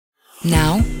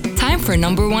Now, time for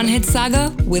number one hit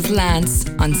saga with Lance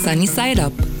on Sunny Side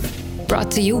Up. Brought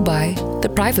to you by The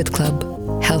Private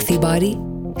Club. Healthy body,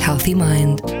 healthy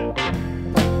mind.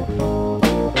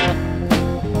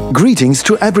 Greetings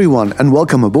to everyone and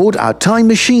welcome aboard our time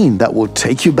machine that will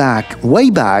take you back, way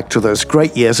back to those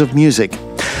great years of music.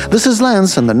 This is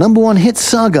Lance and the number one hit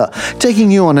saga,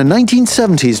 taking you on a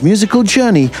 1970s musical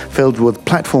journey filled with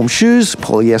platform shoes,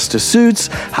 polyester suits,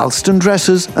 Halston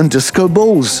dresses and disco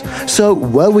balls. So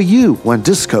where were you when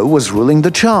disco was ruling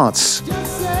the charts?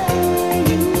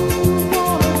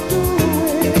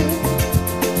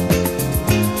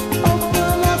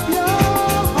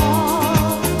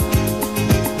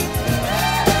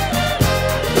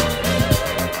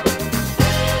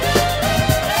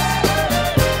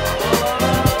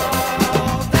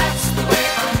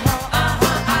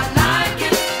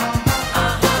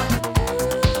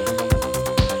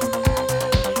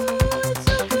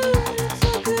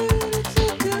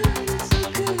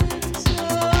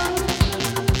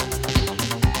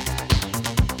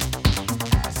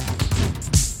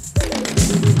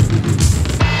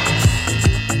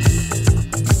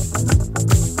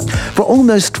 For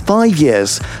almost 5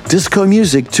 years, disco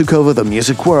music took over the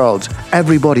music world.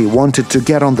 Everybody wanted to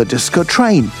get on the disco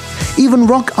train. Even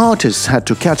rock artists had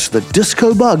to catch the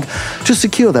disco bug to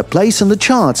secure their place in the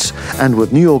charts. And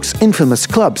with New York's infamous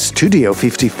club Studio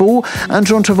 54 and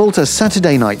John Travolta's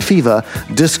Saturday Night Fever,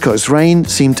 disco's reign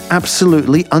seemed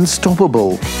absolutely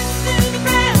unstoppable.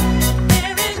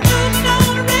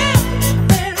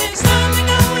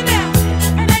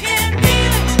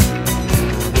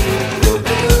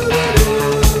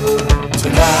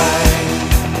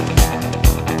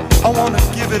 I wanna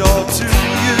give it all to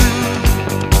you.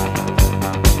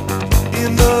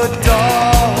 In the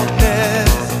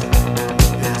darkness,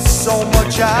 there's so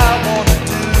much I wanna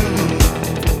do.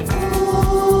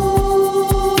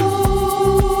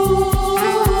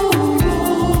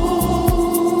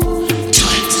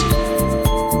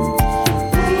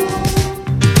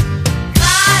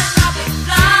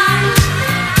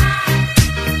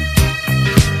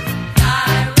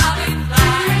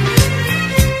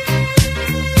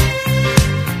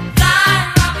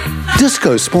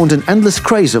 Disco spawned an endless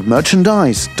craze of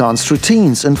merchandise, dance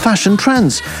routines, and fashion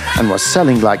trends, and was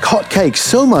selling like hotcakes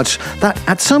so much that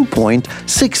at some point,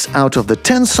 6 out of the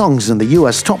 10 songs in the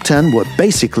US top 10 were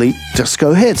basically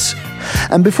disco hits.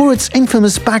 And before its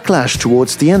infamous backlash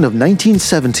towards the end of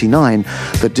 1979,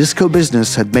 the disco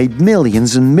business had made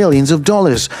millions and millions of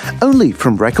dollars only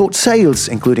from record sales,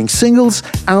 including singles,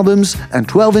 albums, and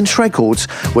 12-inch records,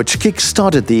 which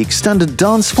kick-started the extended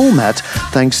dance format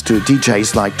thanks to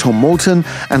DJs like Tom Moulton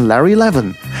and Larry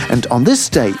Levin. And on this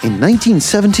day in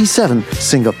 1977,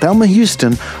 singer Thelma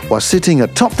Houston was sitting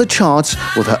atop the charts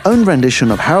with her own rendition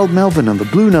of Harold Melvin and the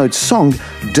Blue Notes song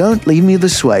Don't Leave Me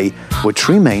This Way, which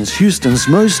remains Houston's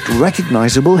most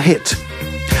recognizable hit.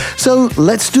 So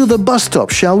let's do the bus stop,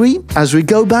 shall we? As we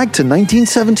go back to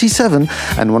 1977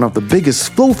 and one of the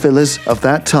biggest fulfillers of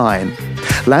that time.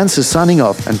 Lance is signing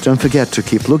off, and don't forget to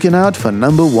keep looking out for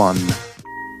number one.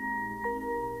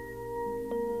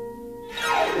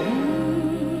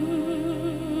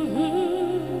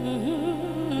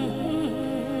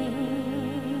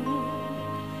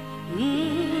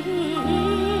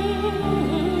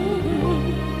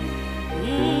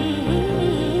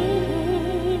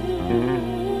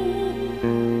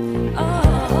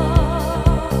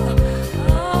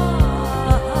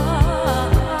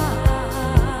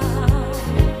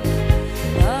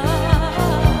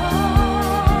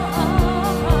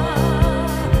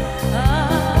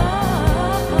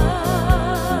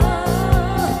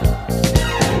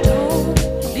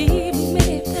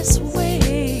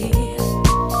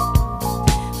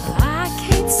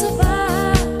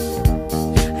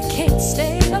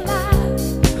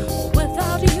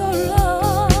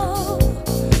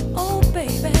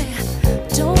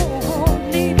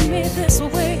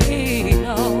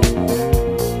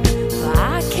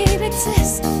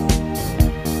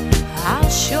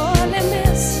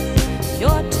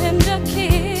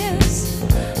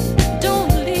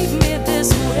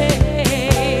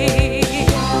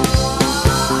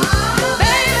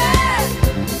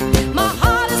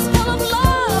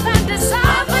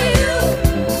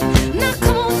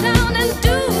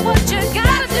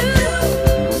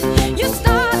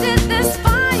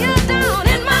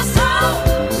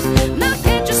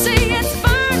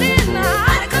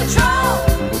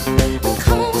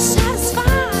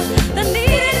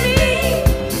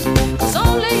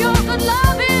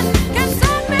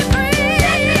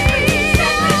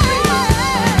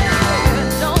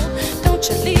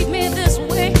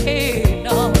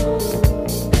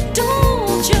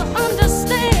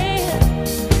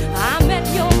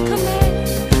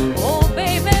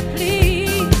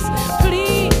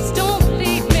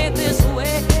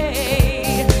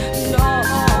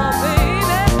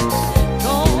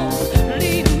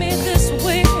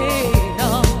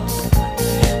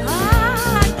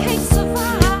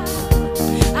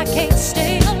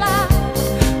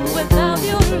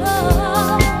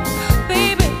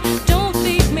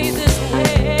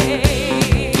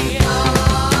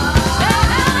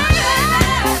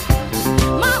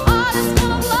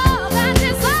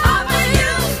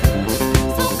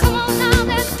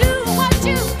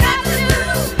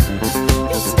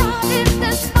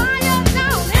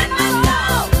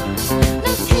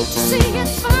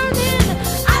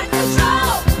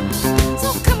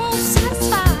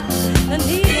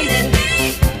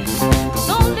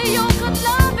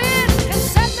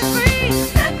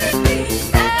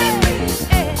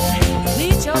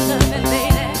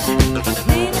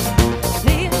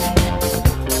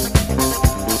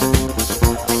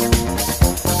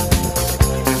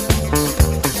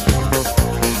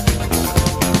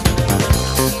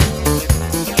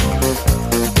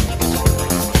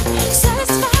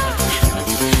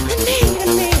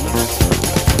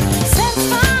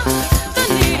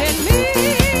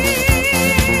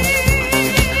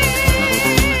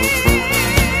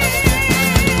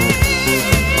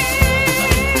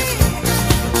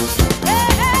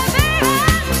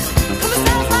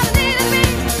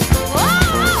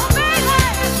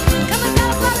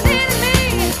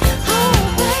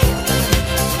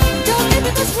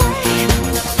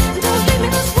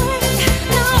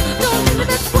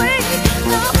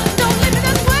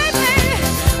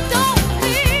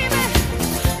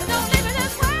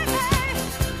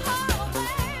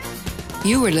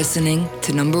 You were listening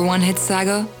to Number One Hit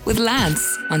Saga with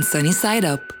Lance on Sunny Side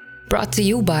Up. Brought to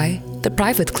you by The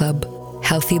Private Club.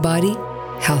 Healthy body,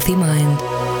 healthy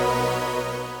mind.